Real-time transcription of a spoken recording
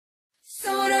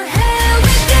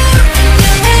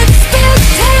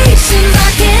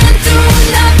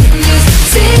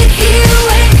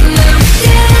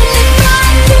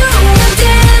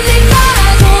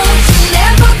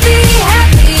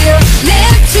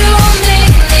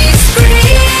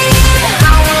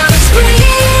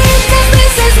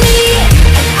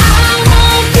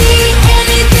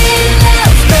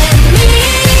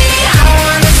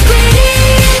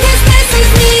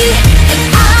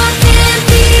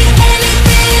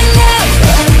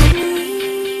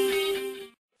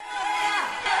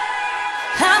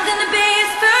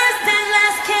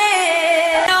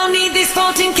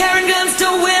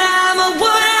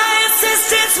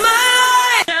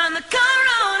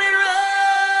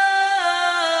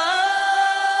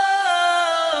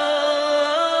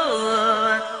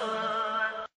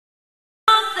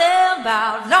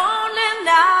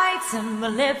and my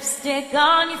lipstick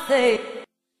on your face.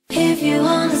 If you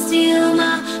wanna steal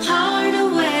my heart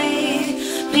away,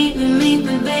 meet me,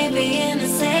 baby, in a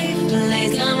safe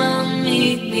place. Come on,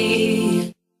 meet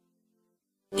me.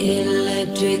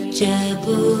 Electric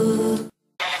Jabu.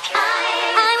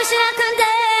 I wish I could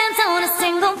dance on a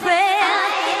single prayer.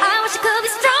 I wish I could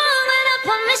be strong enough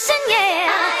for mission,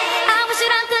 yeah. I wish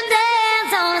that I could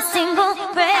dance on a single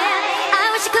prayer. I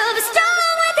wish I could be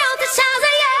strong without the shouts,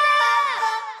 yeah.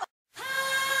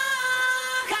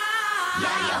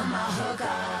 Yeah, you're my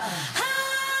hooker.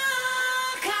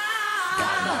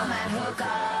 Got my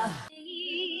hooker.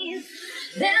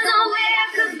 There's no way I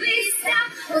could be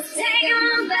stopped. Was taking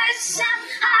my best shot.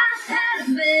 I had a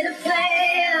better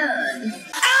plan.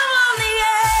 I'm on the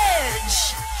edge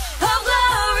of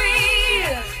glory,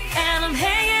 and I'm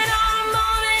hanging on a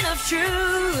moment of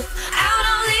truth. Out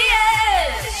on the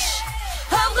edge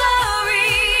of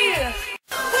glory.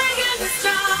 We're getting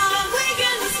strong, we're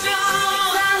getting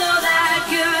strong. Follow that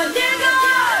good nigga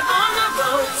on the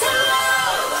road to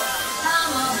love.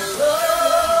 I'm on the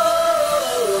road.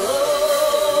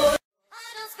 I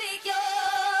don't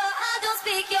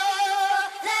speak your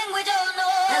language, oh no.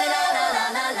 La la la la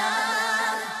la la.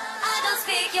 I don't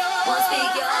speak your, won't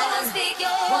speak your, I don't speak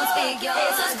your, won't speak your.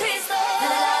 Jesus Christ, la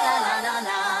la la la la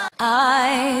la. I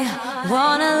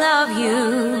wanna love you,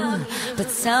 but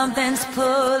something's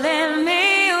pulling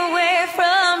me away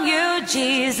from you.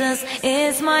 Jesus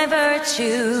is my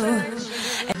virtue.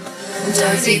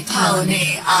 Dirty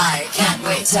pony, I can't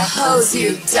wait to hose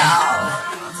you down.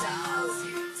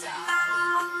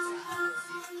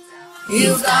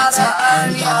 You've got to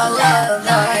earn your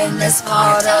leather in this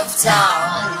part of town.